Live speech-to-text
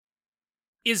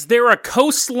Is there a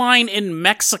coastline in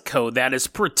Mexico that is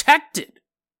protected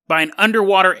by an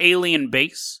underwater alien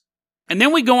base? And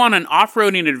then we go on an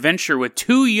off-roading adventure with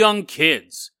two young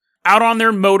kids out on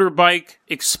their motorbike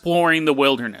exploring the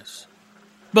wilderness.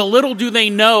 But little do they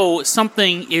know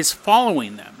something is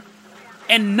following them.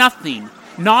 And nothing,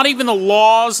 not even the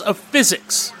laws of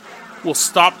physics, will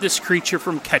stop this creature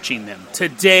from catching them.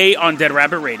 Today on Dead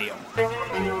Rabbit Radio.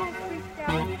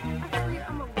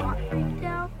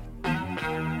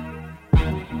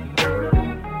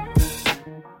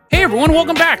 Hey everyone,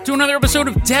 welcome back to another episode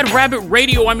of Dead Rabbit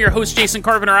Radio. I'm your host, Jason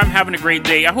Carpenter. I'm having a great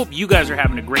day. I hope you guys are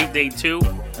having a great day too.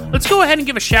 Let's go ahead and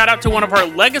give a shout out to one of our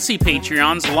legacy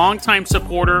Patreons, longtime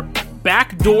supporter,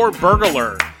 Backdoor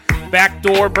Burglar.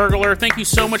 Backdoor Burglar, thank you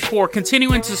so much for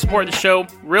continuing to support the show.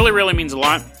 Really means a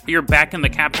lot. You're back in the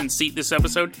captain's seat this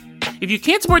episode. If you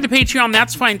can't support the Patreon,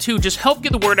 that's fine too. Just help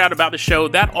get the word out about the show.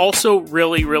 That also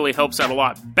really helps out a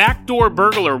lot. Backdoor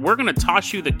Burglar, we're going to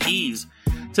toss you the keys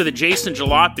to the Jason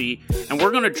Jalopy, and we're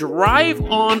going to drive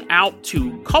on out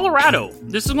to Colorado.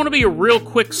 This is going to be a real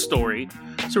quick story,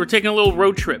 so we're taking a little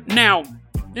road trip. Now,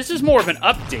 this is more of an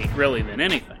update, really, than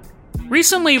anything.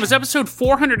 Recently, it was episode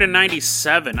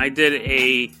 497. I did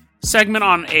a segment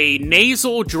on a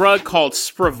nasal drug called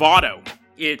Spravato.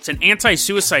 It's an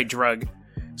anti-suicide drug.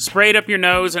 Spray it up your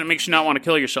nose, and it makes you not want to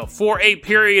kill yourself for a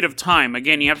period of time.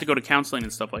 Again, you have to go to counseling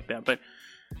and stuff like that, but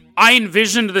I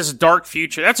envisioned this dark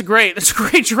future. That's a great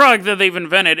drug that they've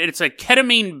invented. It's a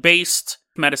ketamine-based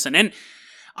medicine. And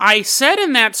I said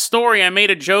in that story, I made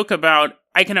a joke about,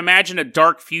 I can imagine a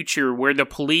dark future where the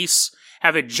police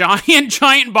have a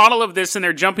giant bottle of this and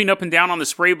they're jumping up and down on the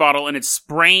spray bottle and it's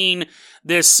spraying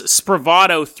this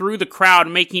Spravato through the crowd,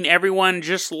 making everyone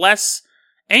just less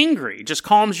angry, just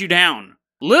calms you down.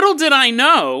 Little did I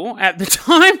know at the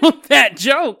time of that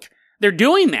joke, they're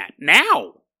doing that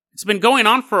now. It's been going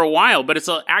on for a while, but it's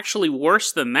actually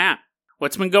worse than that.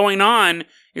 What's been going on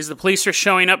is the police are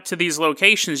showing up to these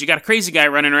locations. You got a crazy guy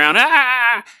running around,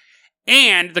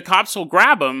 and the cops will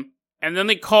grab him, and then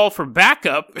they call for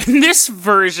backup. In this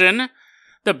version,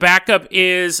 the backup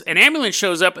is an ambulance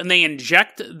shows up, and they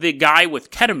inject the guy with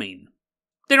ketamine.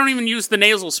 They don't even use the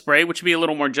nasal spray, which would be a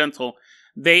little more gentle.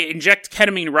 They inject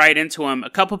ketamine right into him. A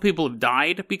couple people have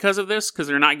died because of this, because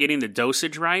they're not getting the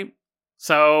dosage right.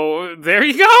 So, there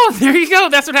you go.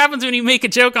 That's what happens when you make a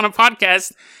joke on a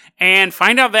podcast and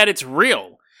find out that it's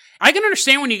real. I can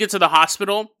understand when you get to the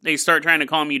hospital, they start trying to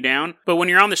calm you down, but when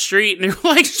you're on the street and you're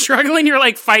like struggling, you're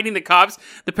like fighting the cops,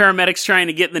 the paramedic's trying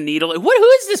to get the needle. Who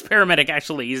is this paramedic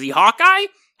actually? Is he Hawkeye?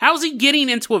 How's he getting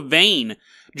into a vein?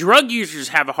 Drug users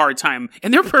have a hard time,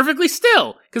 and they're perfectly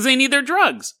still, because they need their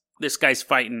drugs. This guy's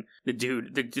fighting the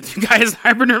dude. The guy has the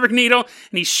hypodermic needle,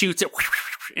 and he shoots it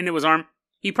into his arm.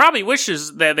 He probably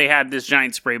wishes that they had this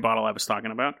giant spray bottle I was talking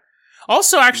about.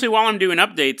 Also, actually, while I'm doing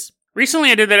updates,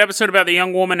 recently I did that episode about the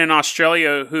young woman in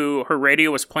Australia who her radio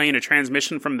was playing a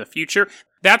transmission from the future.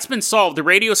 That's been solved. The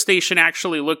radio station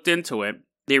actually looked into it.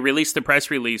 They released the press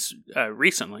release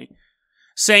recently,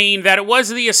 saying that it was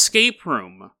the escape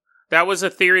room. That was a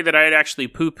theory that I had actually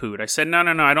poo-pooed. I said, no,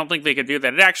 I don't think they could do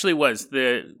that. It actually was.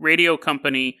 The radio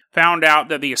company found out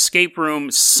that the escape room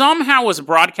somehow was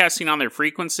broadcasting on their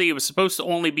frequency. It was supposed to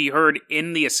only be heard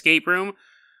in the escape room,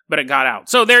 but it got out.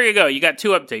 So there you go. You got two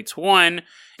updates. One,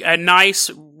 a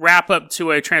nice wrap-up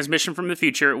to a transmission from the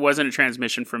future. It wasn't a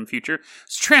transmission from future.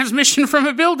 It's a transmission from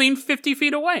a building 50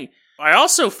 feet away. I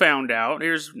also found out,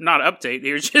 here's not an update,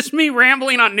 here's just me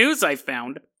rambling on news I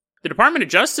found. The Department of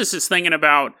Justice is thinking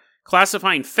about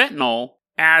classifying fentanyl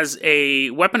as a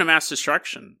weapon of mass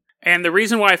destruction. And the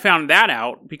reason why I found that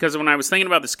out, because when I was thinking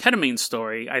about this ketamine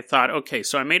story, I thought, okay,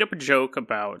 so I made up a joke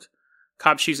about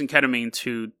cops using ketamine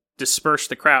to disperse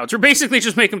the crowds, or basically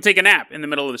just make them take a nap in the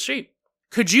middle of the street.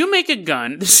 Could you make a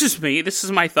gun? This is me. This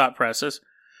is my thought process.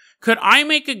 Could I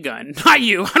make a gun? Not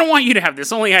you. I don't want you to have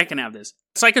this. Only I can have this.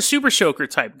 It's like a super soaker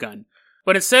type gun.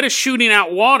 But instead of shooting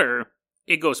out water,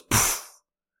 it goes poof.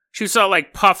 Shoots out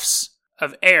like puffs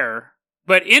of air,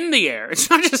 but in the air. It's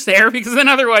not just air, because then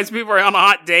otherwise people are on a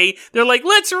hot day. They're like,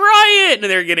 let's riot! And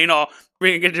they're getting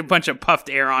a bunch of puffed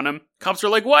air on them. Cops are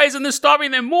like, why isn't this stopping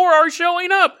them? More are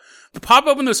showing up. Pop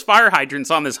open those fire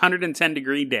hydrants on this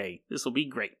 110-degree day. This will be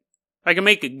great. I can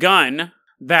make a gun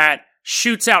that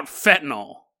shoots out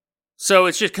fentanyl. So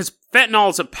it's just because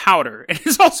fentanyl is a powder. It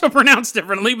is also pronounced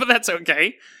differently, but that's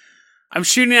okay. I'm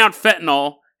shooting out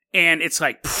fentanyl, and it's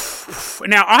like,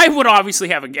 now I would obviously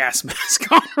have a gas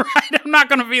mask on, right? I'm not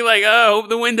going to be like, oh, hope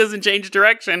the wind doesn't change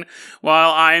direction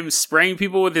while I'm spraying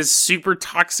people with this super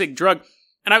toxic drug.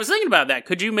 And I was thinking about that.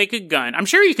 Could you make a gun? I'm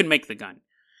sure you can make the gun.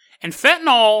 And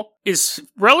fentanyl is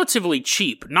relatively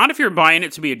cheap. Not if you're buying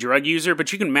it to be a drug user,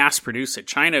 but you can mass produce it.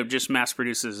 China just mass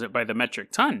produces it by the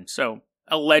metric ton. So,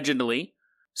 allegedly.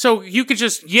 So you could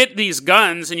just get these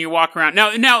guns and you walk around.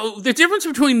 Now, the difference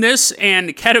between this and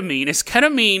ketamine is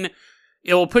ketamine,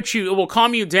 it will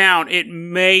calm you down. It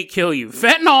may kill you.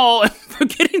 Fentanyl,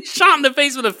 getting shot in the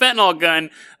face with a fentanyl gun,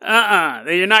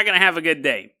 you're not going to have a good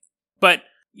day. But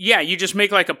yeah, you just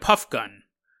make like a puff gun.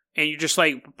 And you just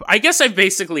like, I guess I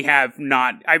basically I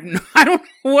don't know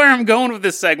where I'm going with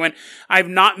this segment. I've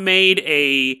not made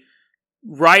a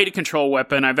riot control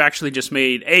weapon. I've actually just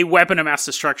made a weapon of mass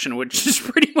destruction, which is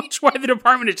pretty much why the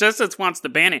Department of Justice wants to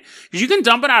ban it. Because you can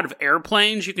dump it out of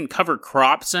airplanes, you can cover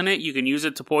crops in it, you can use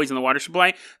it to poison the water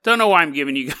supply. Don't know why I'm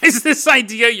giving you guys this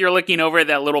idea. You're looking over at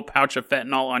that little pouch of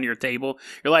fentanyl on your table.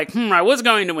 You're like, I was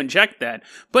going to inject that.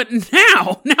 But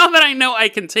now that I know I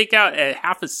can take out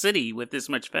half a city with this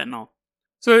much fentanyl.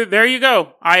 So there you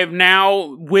go. I have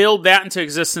now willed that into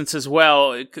existence as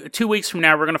well. 2 weeks from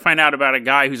now, we're going to find out about a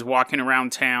guy who's walking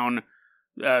around town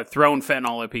throwing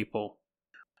fentanyl at people.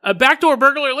 A backdoor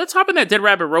burglar. Let's hop in that Dead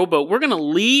Rabbit rowboat. We're going to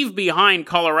leave behind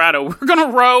Colorado. We're going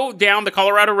to row down the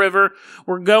Colorado River.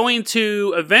 We're going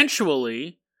to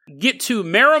eventually get to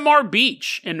Miramar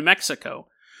Beach in Mexico.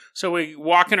 So we're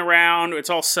walking around, it's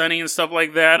all sunny and stuff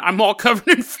like that. I'm all covered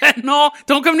in fentanyl.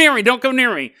 Don't come near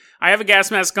me. I have a gas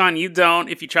mask on, you don't.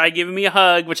 If you try giving me a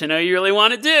hug, which I know you really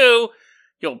want to do,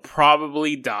 you'll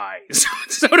probably die.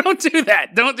 So don't do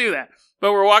that.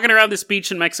 But we're walking around this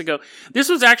beach in Mexico. This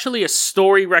was actually a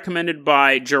story recommended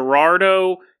by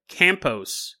Gerardo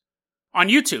Campos on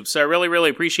YouTube. So I really, really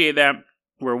appreciate that.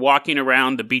 We're walking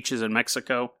around the beaches in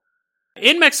Mexico.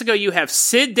 In Mexico, you have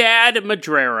Ciudad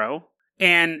Madero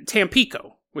and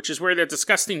Tampico, which is where their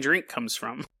disgusting drink comes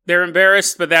from. They're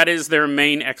embarrassed, but that is their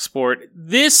main export.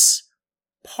 This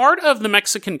part of the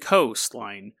Mexican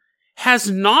coastline has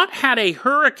not had a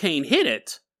hurricane hit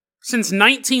it since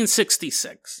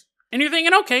 1966. And you're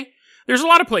thinking, okay, there's a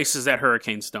lot of places that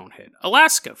hurricanes don't hit.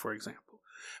 Alaska, for example.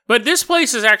 But this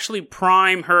place is actually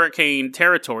prime hurricane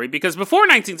territory because before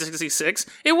 1966,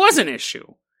 it was an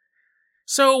issue.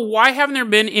 So why haven't there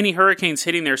been any hurricanes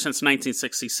hitting there since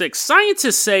 1966?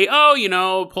 Scientists say,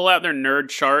 pull out their nerd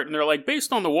chart, and they're like,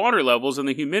 based on the water levels and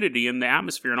the humidity in the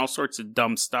atmosphere and all sorts of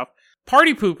dumb stuff.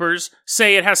 Party poopers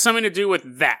say it has something to do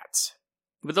with that.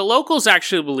 But the locals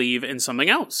actually believe in something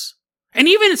else. And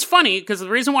even it's funny, because the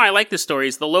reason why I like this story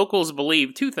is the locals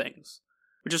believe two things,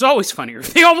 which is always funnier.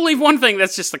 If they all believe one thing,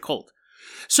 that's just a cult.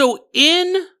 So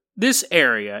in this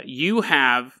area, you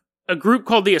have a group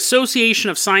called the Association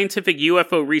of Scientific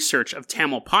UFO Research of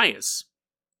Tamalpais,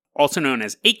 also known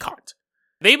as ACOT.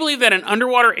 They believe that an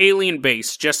underwater alien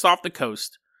base just off the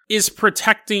coast is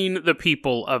protecting the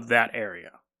people of that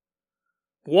area.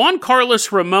 Juan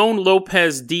Carlos Ramon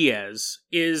Lopez Diaz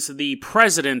is the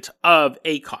president of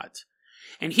ACOT.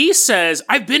 And he says,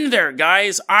 I've been there,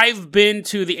 guys. I've been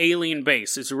to the alien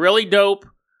base. It's really dope.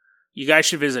 You guys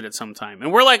should visit it sometime.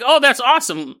 And we're like, oh, that's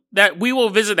awesome. That we will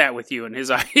visit that with you. And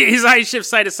his eye shifts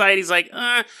side to side. He's like,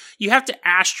 you have to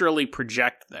astrally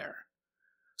project there.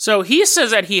 So he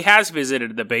says that he has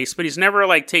visited the base, but he's never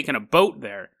taken a boat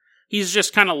there. He's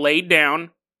just kind of laid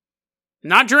down.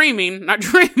 Not dreaming,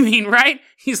 right?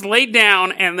 He's laid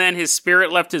down and then his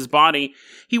spirit left his body.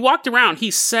 He walked around.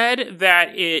 He said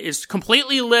that it is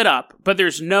completely lit up, but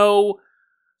there's no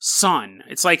sun.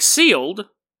 It's sealed.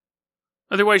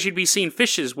 Otherwise, you'd be seeing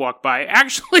fishes walk by.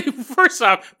 Actually, first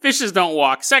off, fishes don't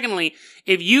walk. Secondly,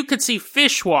 if you could see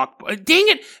fish walk, dang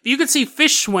it, if you could see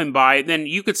fish swim by, then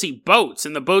you could see boats,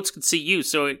 and the boats could see you,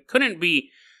 so it couldn't be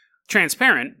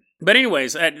transparent. But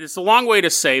anyways, it's a long way to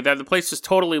say that the place is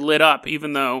totally lit up,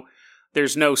 even though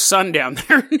there's no sun down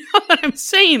there. Now that I'm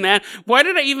saying that, why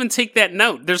did I even take that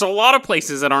note? There's a lot of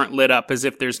places that aren't lit up as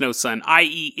if there's no sun,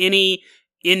 i.e. any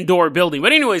indoor building.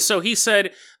 But anyway, so he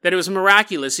said that it was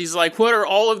miraculous. He's like, what are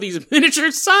all of these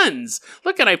miniature suns?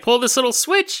 Look, I pull this little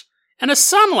switch and a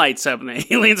sun lights up. And the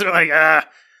aliens are like,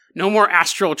 no more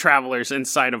astral travelers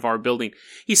inside of our building.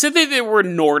 He said that they were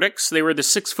Nordics. They were the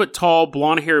 6-foot-tall,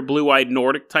 blonde-haired, blue-eyed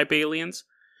Nordic type aliens.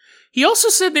 He also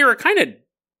said they were kind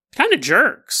of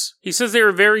jerks. He says they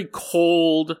were very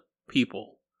cold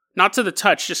people. Not to the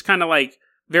touch, just kind of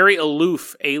very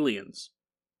aloof aliens.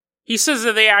 He says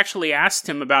that they actually asked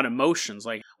him about emotions.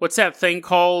 What's that thing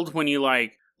called when you,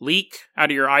 leak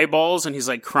out of your eyeballs? And he's,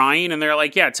 crying. And they're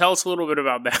like, yeah, tell us a little bit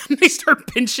about that. And they start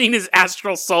pinching his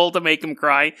astral soul to make him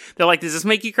cry. They're like, does this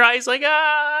make you cry? He's like,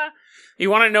 You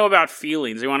want to know about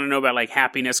feelings. You want to know about,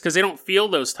 happiness. Because they don't feel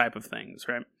those type of things,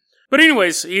 right? But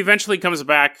anyways, he eventually comes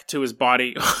back to his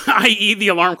body, i.e. the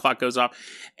alarm clock goes off.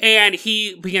 And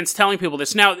he begins telling people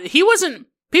this. Now, he wasn't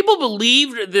People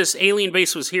believed this alien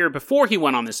base was here before he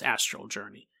went on this astral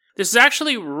journey. This is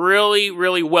actually really,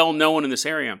 really well known in this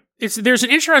area. There's an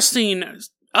interesting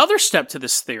other step to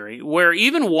this theory where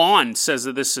even Juan says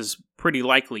that this is pretty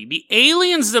likely. The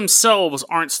aliens themselves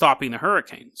aren't stopping the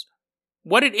hurricanes.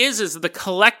 What it is the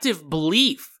collective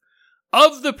belief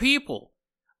of the people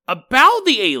about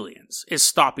the aliens is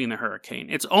stopping the hurricane.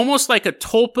 It's almost like a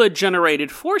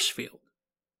tulpa-generated force field.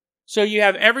 So you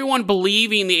have everyone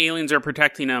believing the aliens are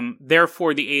protecting them,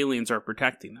 therefore the aliens are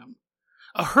protecting them.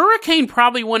 A hurricane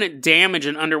probably wouldn't damage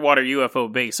an underwater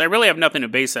UFO base. I really have nothing to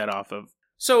base that off of.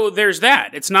 So there's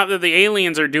that. It's not that the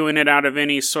aliens are doing it out of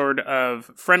any sort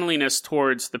of friendliness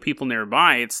towards the people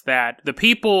nearby. It's that the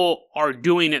people are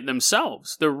doing it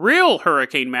themselves. The real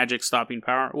hurricane magic stopping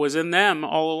power was in them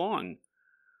all along.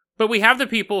 But we have the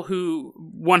people who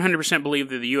 100% believe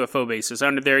that the UFO base is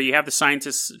under there. You have the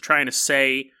scientists trying to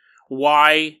say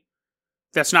why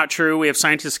that's not true. We have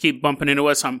scientists keep bumping into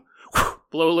us.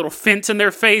 Blow a little fint in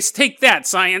their face. Take that,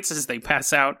 science, as they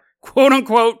pass out. Quote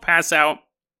unquote, pass out.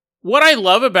 What I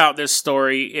love about this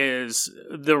story is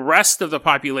the rest of the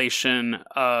population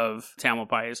of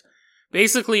Tamalpais.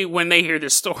 Basically, when they hear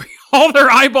this story, all their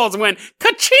eyeballs went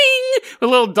ka-ching with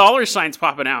little dollar signs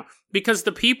popping out. Because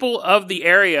the people of the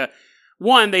area,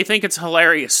 one, they think it's a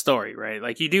hilarious story, right?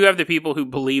 Like, you do have the people who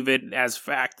believe it as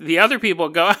fact. The other people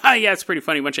go, yeah, it's pretty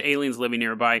funny, a bunch of aliens living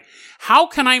nearby. How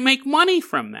can I make money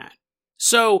from that?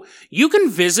 So, you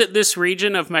can visit this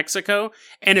region of Mexico,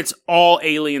 and it's all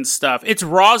alien stuff. It's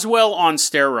Roswell on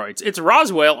steroids. It's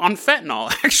Roswell on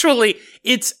fentanyl. Actually,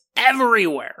 it's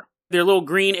everywhere. They're little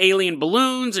green alien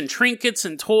balloons and trinkets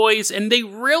and toys, and they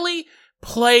really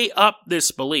play up this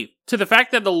belief to the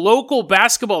fact that the local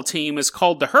basketball team is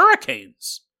called the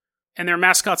Hurricanes, and their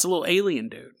mascot's a little alien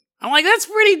dude. I'm like, that's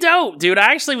pretty dope, dude.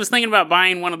 I actually was thinking about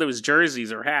buying one of those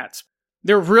jerseys or hats.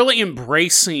 They're really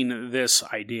embracing this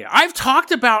idea. I've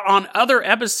talked about on other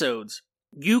episodes,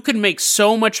 you can make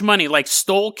so much money, like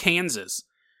Stoll, Kansas.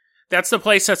 That's the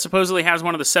place that supposedly has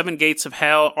one of the 7 gates of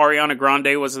hell. Ariana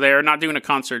Grande was there, not doing a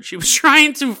concert. She was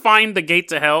trying to find the gate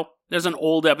to hell. There's an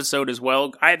old episode as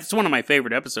well. It's one of my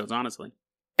favorite episodes, honestly.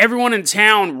 Everyone in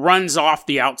town runs off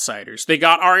the outsiders. They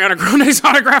got Ariana Grande's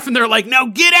autograph and they're like, no,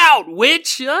 get out,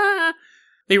 witch!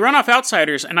 They run off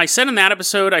outsiders, and I said in the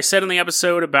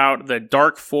episode about the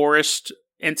Dark Forest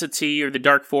entity or the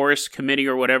Dark Forest Committee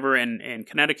or whatever in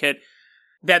Connecticut,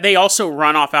 that they also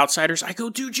run off outsiders. I go,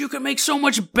 dude, you can make so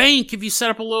much bank if you set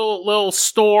up a little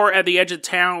store at the edge of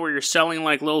town where you're selling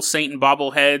like little Satan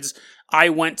bobbleheads. I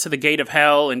went to the gate of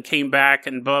hell and came back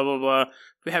and blah, blah, blah.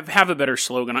 Have a better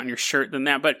slogan on your shirt than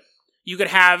that, but you could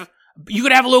have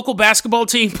a local basketball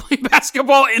team play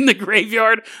basketball in the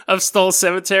graveyard of Stoll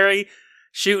Cemetery,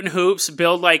 shooting hoops,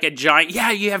 build like a giant,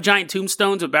 you have giant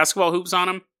tombstones with basketball hoops on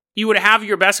them. You would have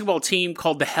your basketball team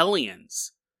called the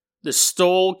Hellions, the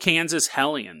Stoll, Kansas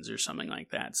Hellions or something like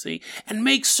that, see? And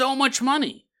make so much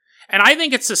money. And I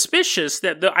think it's suspicious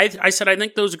that I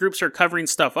think those groups are covering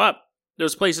stuff up.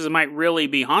 Those places might really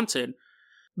be haunted.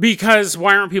 Because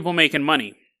why aren't people making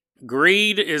money?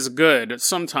 Greed is good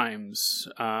sometimes.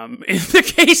 In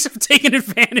the case of taking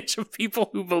advantage of people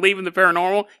who believe in the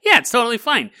paranormal, yeah, it's totally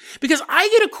fine. Because I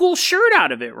get a cool shirt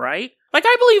out of it, right? Like,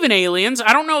 I believe in aliens.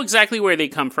 I don't know exactly where they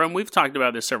come from. We've talked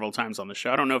about this several times on the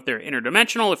show. I don't know if they're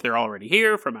interdimensional, if they're already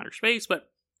here from outer space, but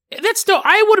that's still,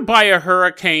 I would buy a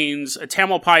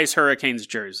Tamalpais Hurricanes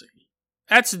jersey.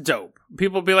 That's dope.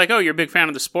 People will be like, oh, you're a big fan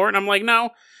of the sport? And I'm like,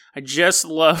 no. I just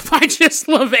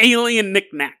love alien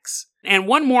knickknacks. And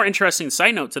one more interesting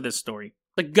side note to this story.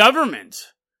 The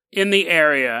government in the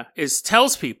area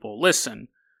tells people, listen,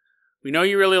 we know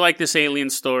you really like this alien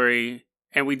story,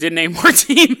 and we did name our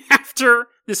team after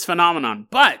this phenomenon,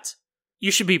 but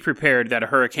you should be prepared that a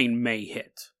hurricane may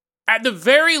hit. At the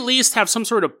very least, have some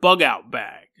sort of bug-out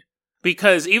bag.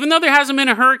 Because even though there hasn't been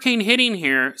a hurricane hitting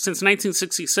here since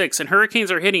 1966, and hurricanes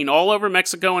are hitting all over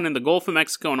Mexico and in the Gulf of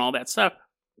Mexico and all that stuff,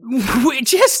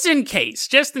 just in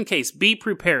case, be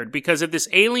prepared, because if this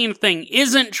alien thing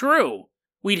isn't true,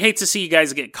 we'd hate to see you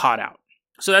guys get caught out.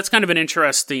 So that's kind of an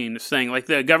interesting thing. Like,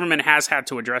 the government has had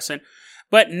to address it.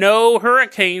 But no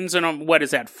hurricanes in,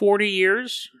 40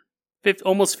 years?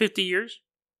 Almost 50 years?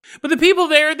 But the people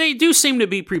there, they do seem to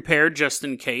be prepared just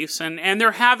in case, and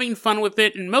they're having fun with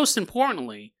it, and most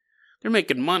importantly, they're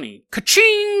making money.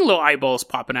 Ka-ching! Little eyeballs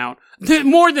popping out.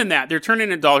 More than that, they're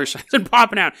turning into dollar signs and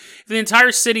popping out. If the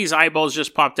entire city's eyeballs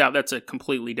just popped out, that's a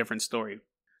completely different story.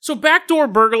 So, backdoor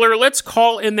burglar, let's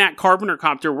call in that Carpenter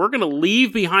copter. We're going to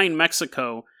leave behind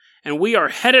Mexico, and we are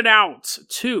headed out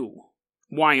to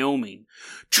Wyoming.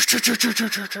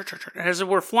 As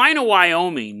we're flying to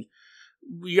Wyoming,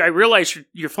 I realize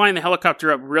you're flying the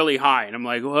helicopter up really high. And I'm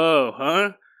like, whoa,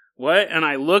 huh? What? And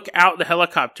I look out the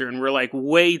helicopter and we're like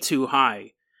way too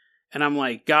high. And I'm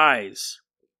like, guys,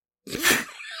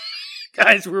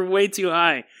 we're way too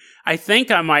high. I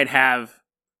think I might have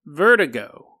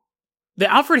vertigo. The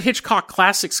Alfred Hitchcock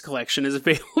Classics Collection is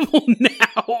available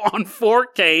now on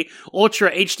 4K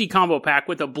Ultra HD Combo Pack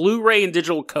with a Blu-ray and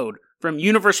digital code from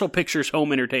Universal Pictures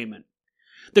Home Entertainment.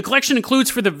 The collection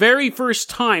includes for the very first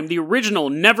time the original,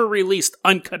 never-released,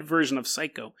 uncut version of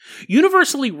Psycho.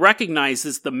 Universally recognized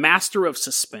as the master of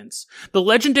suspense, the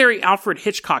legendary Alfred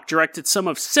Hitchcock directed some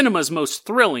of cinema's most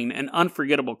thrilling and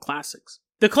unforgettable classics.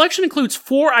 The collection includes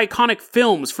 4 iconic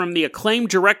films from the acclaimed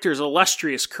director's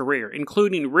illustrious career,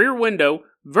 including Rear Window,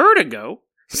 Vertigo,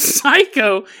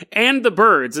 Psycho, and The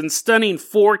Birds in stunning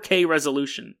 4K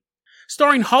resolution.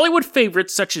 Starring Hollywood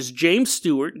favorites such as James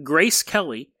Stewart, Grace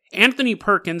Kelly, Anthony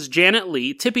Perkins, Janet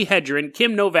Leigh, Tippi Hedren,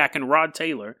 Kim Novak, and Rod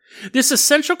Taylor, this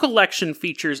essential collection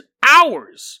features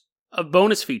hours of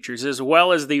bonus features as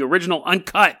well as the original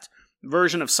uncut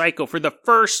version of Psycho for the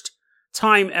first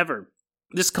time ever.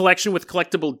 This collection with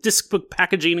collectible disc book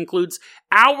packaging includes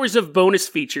hours of bonus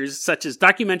features such as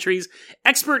documentaries,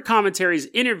 expert commentaries,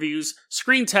 interviews,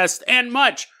 screen tests, and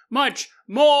much, much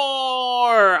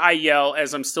more. I yell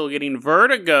as I'm still getting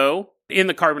vertigo in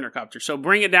the Carpenter Copter. So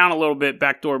bring it down a little bit,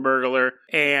 backdoor burglar.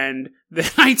 And then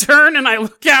I turn and I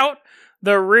look out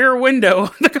the rear window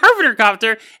of the Carpenter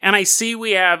Copter and I see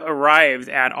we have arrived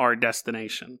at our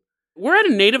destination. We're at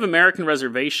a Native American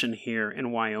reservation here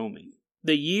in Wyoming.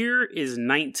 The year is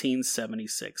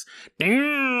 1976.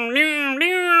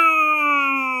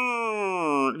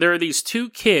 There are these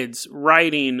 2 kids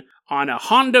riding on a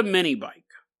Honda mini bike.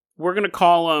 We're going to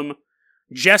call them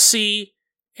Jesse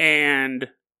and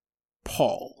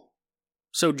Paul.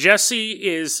 So Jesse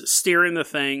is steering the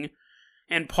thing,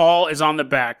 and Paul is on the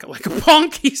back. Like a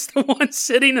punk, he's the one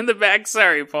sitting in the back.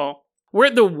 Sorry, Paul. We're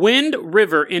at the Wind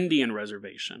River Indian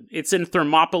Reservation. It's in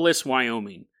Thermopolis,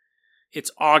 Wyoming. It's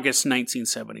August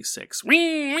 1976.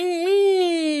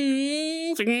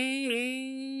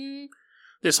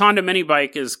 This Honda mini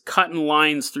bike is cutting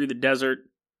lines through the desert.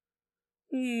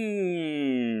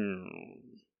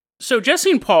 So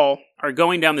Jesse and Paul are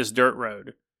going down this dirt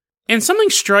road. And something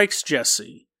strikes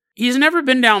Jesse. He's never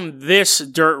been down this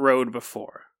dirt road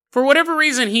before. For whatever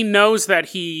reason, he knows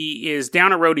that he is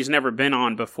down a road he's never been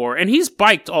on before. And he's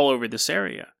biked all over this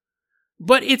area.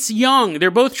 But it's young.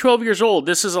 They're both 12 years old.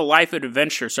 This is a life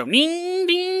adventure. So, ding,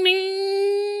 ding,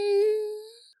 ding.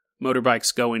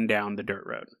 Motorbikes going down the dirt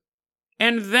road.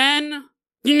 And then,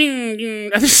 ding,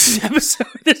 ding. This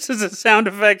is a sound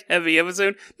effect heavy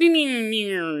episode. Ding, ding,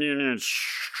 ding.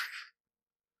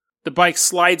 The bike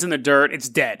slides in the dirt. It's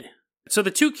dead. So the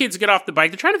 2 kids get off the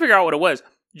bike. They're trying to figure out what it was.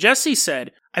 Jesse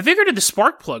said, I figured the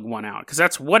spark plug went out because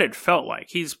that's what it felt like.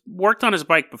 He's worked on his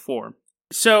bike before.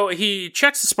 So he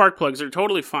checks the spark plugs, they're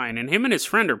totally fine, and him and his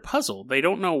friend are puzzled. They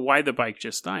don't know why the bike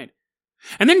just died.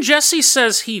 And then Jesse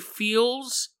says he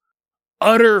feels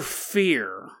utter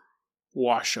fear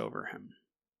wash over him.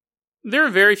 There are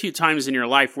very few times in your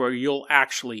life where you'll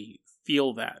actually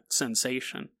feel that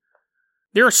sensation.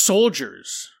 There are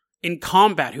soldiers in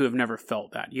combat who have never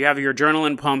felt that. You have your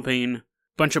adrenaline pumping,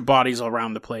 bunch of bodies all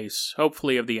around the place,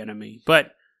 hopefully of the enemy,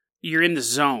 but you're in the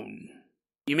zone.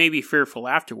 You may be fearful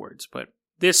afterwards, but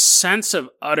this sense of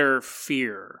utter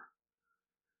fear,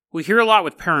 we hear a lot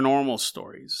with paranormal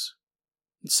stories.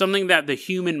 It's something that the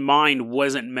human mind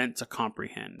wasn't meant to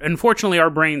comprehend. Unfortunately,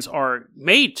 our brains are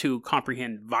made to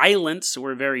comprehend violence.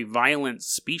 We're a very violent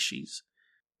species.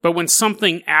 But when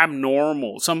something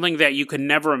abnormal, something that you could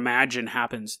never imagine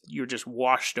happens, you're just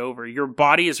washed over. Your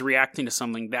body is reacting to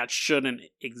something that shouldn't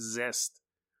exist.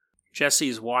 Jesse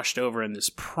is washed over in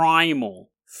this primal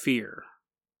fear.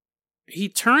 He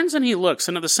turns and he looks,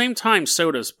 and at the same time,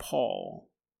 so does Paul.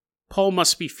 Paul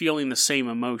must be feeling the same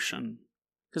emotion,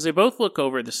 because they both look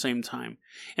over at the same time.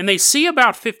 And they see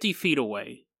about 50 feet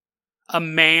away, a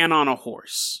man on a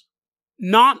horse.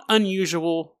 Not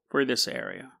unusual for this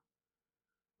area.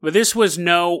 But this was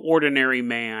no ordinary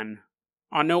man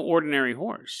on no ordinary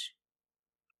horse.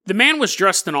 The man was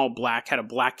dressed in all black, had a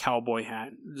black cowboy hat,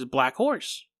 it was a black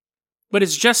horse. But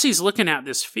as Jesse's looking at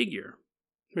this figure,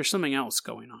 there's something else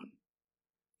going on.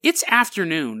 It's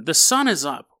afternoon. The sun is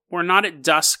up. We're not at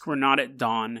dusk. We're not at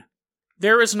dawn.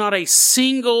 There is not a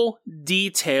single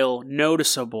detail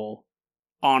noticeable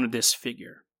on this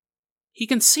figure. He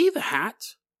can see the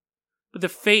hat, but the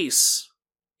face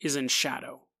is in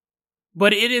shadow.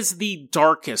 But it is the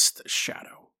darkest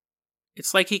shadow.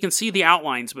 It's like he can see the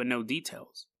outlines, but no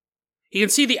details. He can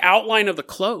see the outline of the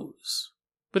clothes,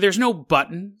 but there's no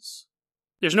buttons,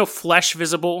 There's no flesh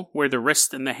visible where the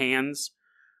wrist and the hands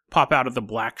pop out of the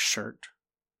black shirt.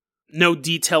 No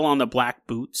detail on the black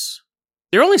boots.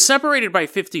 They're only separated by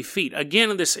 50 feet.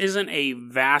 Again, this isn't a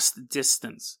vast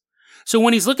distance. So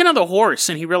when he's looking at the horse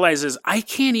and he realizes, I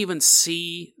can't even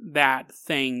see that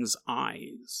thing's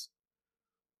eyes,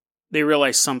 they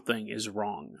realize something is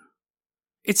wrong.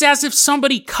 It's as if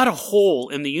somebody cut a hole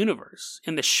in the universe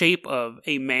in the shape of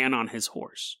a man on his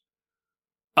horse.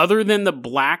 Other than the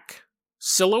black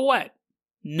silhouette,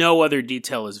 no other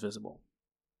detail is visible.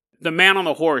 The man on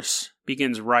the horse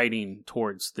begins riding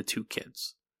towards the two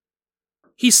kids.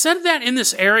 He said that in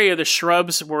this area, the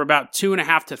shrubs were about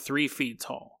 2.5 to 3 feet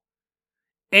tall.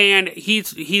 And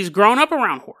he's grown up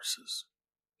around horses.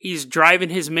 He's driving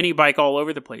his mini bike all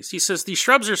over the place. He says these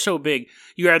shrubs are so big,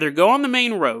 you either go on the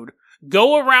main road,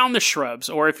 go around the shrubs,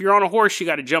 or if you're on a horse, you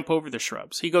got to jump over the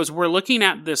shrubs. He goes, we're looking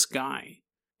at this guy,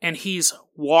 and he's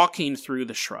walking through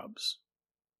the shrubs.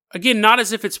 Again, not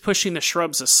as if it's pushing the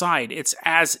shrubs aside. It's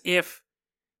as if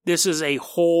this is a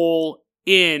hole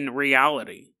in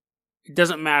reality. It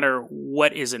doesn't matter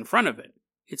what is in front of it.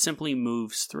 It simply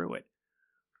moves through it.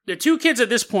 The two kids at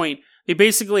this point,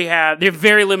 they have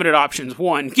very limited options.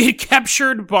 1, get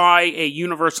captured by a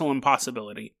universal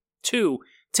impossibility. 2,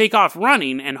 take off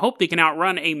running and hope they can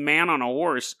outrun a man on a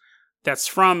horse that's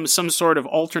from some sort of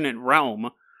alternate realm.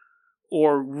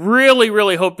 Or really,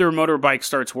 really hope their motorbike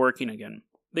starts working again.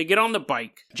 They get on the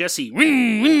bike. Jesse,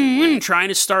 trying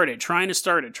to start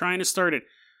it.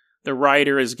 The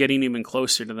rider is getting even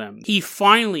closer to them. He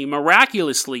finally,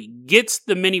 miraculously, gets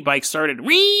the mini bike started. And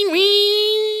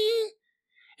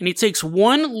he takes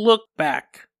one look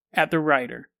back at the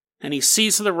rider, and he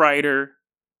sees the rider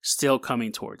still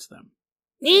coming towards them.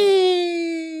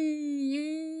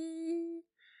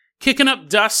 Kicking up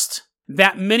dust,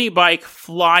 that mini bike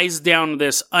flies down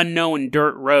this unknown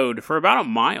dirt road for about a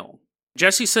mile.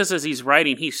 Jesse says as he's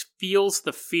riding, he feels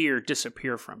the fear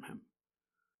disappear from him.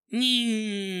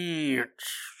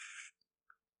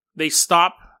 They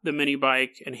stop the mini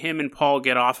bike, and him and Paul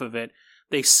get off of it.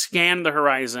 They scan the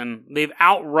horizon. They've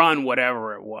outrun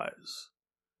whatever it was.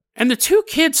 And the two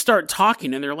kids start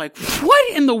talking, and they're like,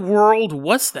 what in the world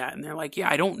was that? And they're like, yeah,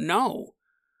 I don't know.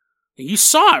 You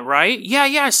saw it, right? Yeah,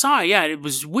 I saw it. Yeah, it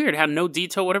was weird. It had no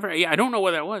detail, whatever. Yeah, I don't know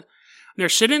what that was. And they're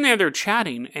sitting there, they're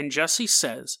chatting, and Jesse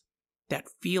says that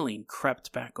feeling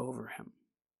crept back over him.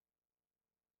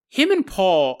 Him and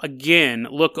Paul, again,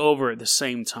 look over at the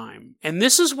same time. And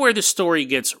this is where the story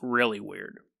gets really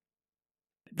weird.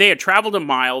 They had traveled a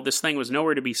mile. This thing was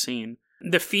nowhere to be seen.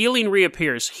 The feeling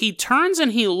reappears. He turns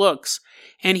and he looks,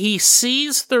 and he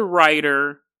sees the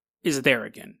rider is there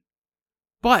again.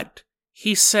 But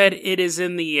he said it is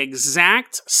in the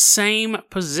exact same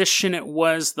position it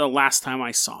was the last time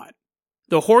I saw it.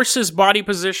 The horse's body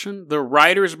position, the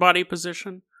rider's body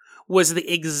position, was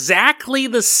exactly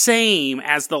the same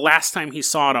as the last time he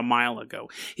saw it a mile ago.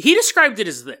 He described it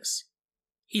as this.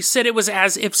 He said it was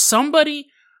as if somebody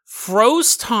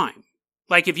froze time.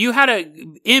 Like if you had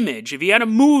an image, if you had a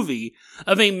movie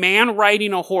of a man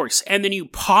riding a horse, and then you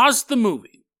paused the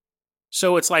movie.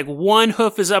 So it's like one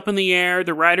hoof is up in the air,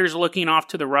 the rider's looking off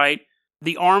to the right,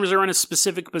 the arms are in a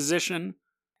specific position,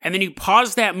 and then you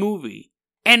pause that movie,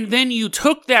 and then you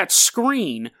took that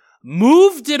screen,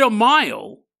 moved it a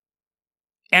mile,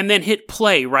 and then hit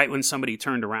play right when somebody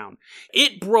turned around.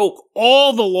 It broke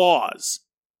all the laws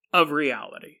of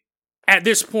reality. At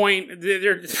this point, they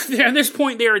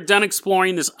are done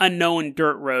exploring this unknown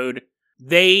dirt road.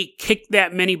 They kick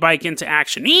that mini bike into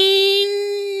action.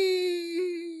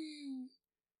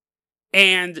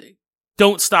 And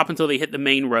don't stop until they hit the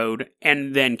main road,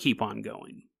 and then keep on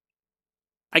going.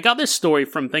 I got this story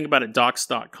from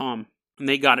ThinkAboutItDocs.com. And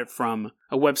they got it from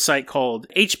a website called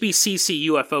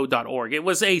hbccufo.org. It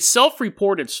was a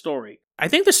self-reported story. I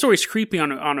think the story's creepy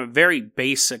on a very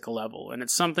basic level, and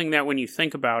it's something that when you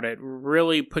think about it,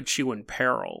 really puts you in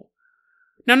peril.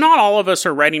 Now, not all of us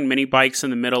are riding mini bikes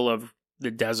in the middle of the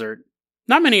desert.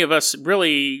 Not many of us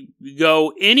really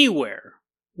go anywhere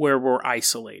where we're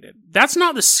isolated. That's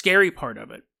not the scary part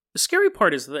of it. The scary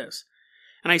part is this,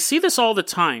 and I see this all the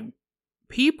time.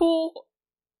 People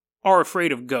are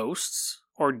afraid of ghosts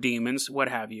or demons, what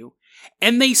have you,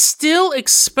 and they still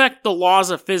expect the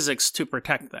laws of physics to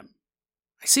protect them.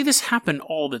 I see this happen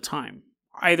all the time,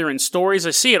 either in stories, I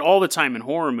see it all the time in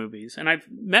horror movies, and I've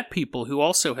met people who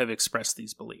also have expressed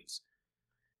these beliefs.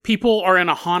 People are in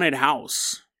a haunted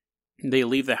house, and they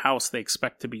leave the house, they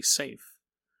expect to be safe.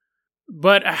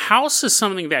 But a house is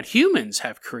something that humans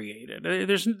have created.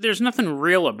 There's nothing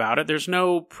real about it. There's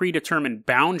no predetermined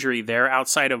boundary there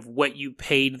outside of what you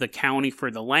paid the county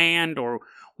for the land or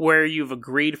where you've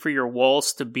agreed for your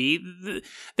walls to be,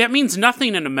 that means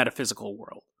nothing in a metaphysical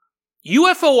world.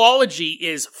 UFOlogy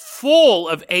is full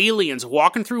of aliens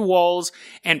walking through walls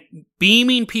and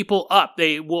beaming people up.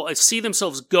 They will see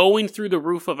themselves going through the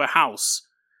roof of a house.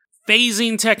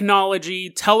 Phasing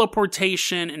technology,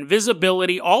 teleportation,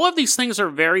 invisibility, all of these things are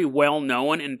very well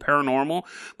known in paranormal,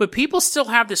 but people still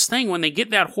have this thing when they get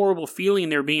that horrible feeling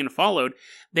they're being followed,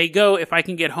 they go, if I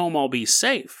can get home, I'll be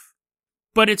safe.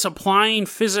 But it's applying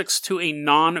physics to a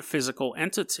non-physical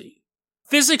entity.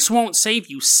 Physics won't save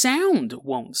you. Sound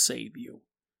won't save you.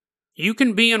 You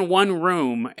can be in one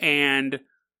room and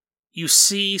you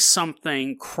see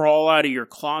something crawl out of your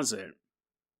closet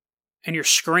and you're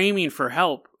screaming for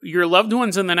help. Your loved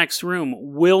ones in the next room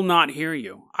will not hear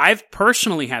you. I've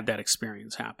personally had that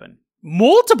experience happen.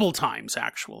 Multiple times,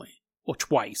 actually. Well,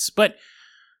 twice, but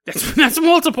that's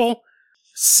multiple.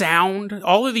 Sound,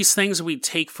 all of these things we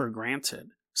take for granted.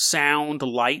 Sound,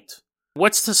 light.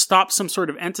 What's to stop some sort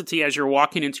of entity as you're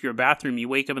walking into your bathroom? You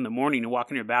wake up in the morning and walk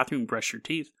in your bathroom and brush your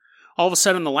teeth. All of a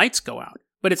sudden the lights go out.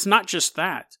 But it's not just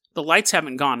that. The lights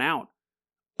haven't gone out.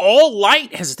 All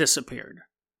light has disappeared.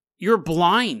 You're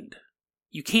blind.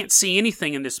 You can't see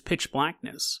anything in this pitch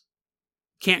blackness.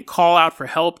 You can't call out for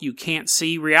help. You can't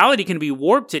see. Reality can be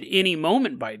warped at any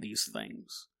moment by these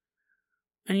things.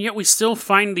 And yet we still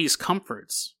find these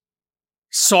comforts.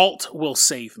 Salt will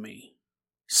save me.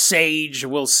 Sage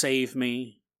will save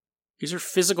me. These are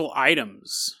physical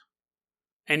items.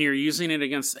 And you're using it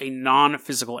against a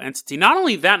non-physical entity. Not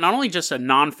only that, not only just a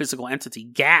non-physical entity,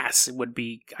 gas would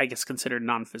be, I guess, considered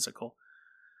non-physical.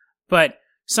 But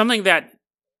something that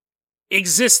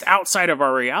exists outside of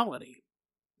our reality.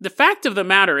 The fact of the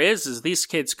matter is these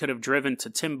kids could have driven to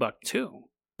Timbuktu.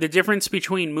 The difference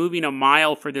between moving a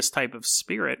mile for this type of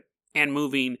spirit and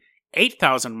moving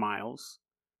 8,000 miles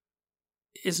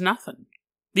is nothing.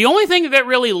 The only thing that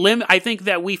really I think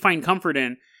that we find comfort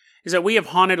in is that we have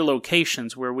haunted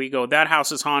locations where we go, that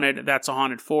house is haunted, that's a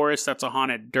haunted forest, that's a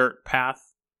haunted dirt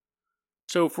path.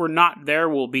 So if we're not there,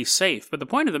 we'll be safe. But the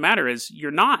point of the matter is,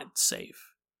 you're not safe.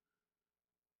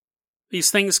 These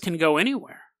things can go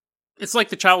anywhere. It's like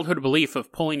the childhood belief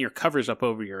of pulling your covers up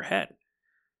over your head.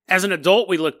 As an adult,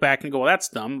 we look back and go, well, that's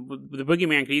dumb. The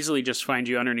boogeyman could easily just find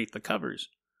you underneath the covers.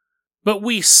 But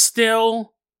we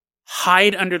still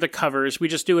hide under the covers. We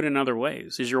just do it in other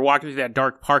ways. As you're walking through that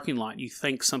dark parking lot, you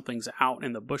think something's out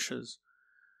in the bushes.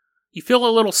 You feel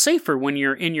a little safer when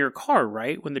you're in your car,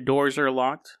 right? When the doors are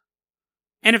locked.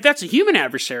 And if that's a human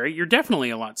adversary, you're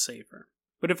definitely a lot safer.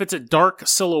 But if it's a dark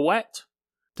silhouette,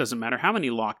 doesn't matter how many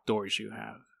locked doors you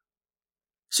have.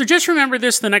 So just remember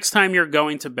this the next time you're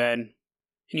going to bed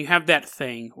and you have that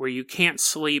thing where you can't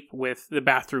sleep with the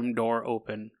bathroom door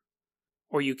open,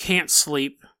 or you can't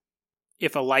sleep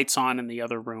if a light's on in the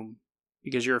other room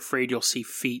because you're afraid you'll see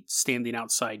feet standing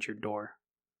outside your door.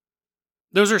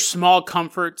 Those are small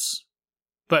comforts,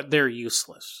 but they're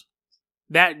useless.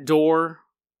 That door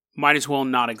might as well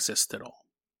not exist at all.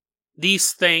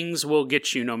 These things will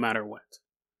get you no matter what,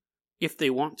 if they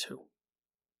want to.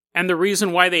 And the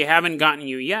reason why they haven't gotten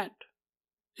you yet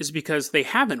is because they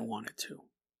haven't wanted to.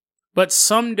 But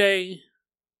someday,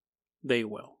 they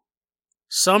will.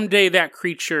 Someday that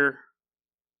creature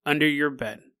under your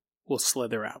bed will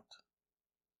slither out.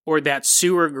 Or that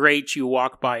sewer grate you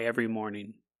walk by every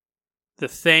morning. The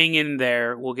thing in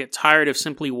there will get tired of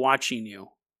simply watching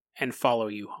you and follow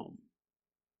you home.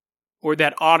 Or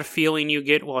that odd feeling you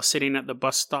get while sitting at the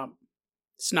bus stop.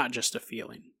 It's not just a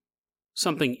feeling.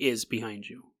 Something is behind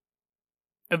you.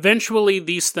 Eventually,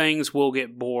 these things will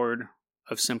get bored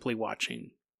of simply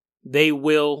watching. They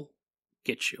will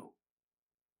get you.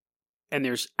 And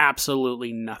there's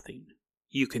absolutely nothing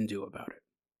you can do about it.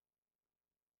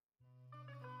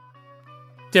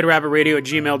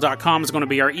 DeadRabbitRadio@gmail.com is going to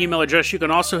be our email address. You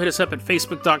can also hit us up at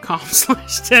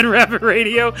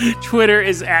Facebook.com/DeadRabbitRadio. Twitter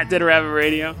is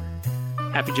 @DeadRabbitRadio.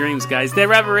 Happy dreams, guys. Dead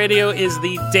Rabbit Radio is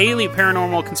the daily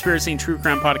paranormal, conspiracy, and true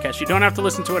crime podcast. You don't have to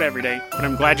listen to it every day, but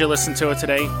I'm glad you listened to it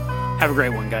today. Have a great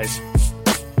one, guys.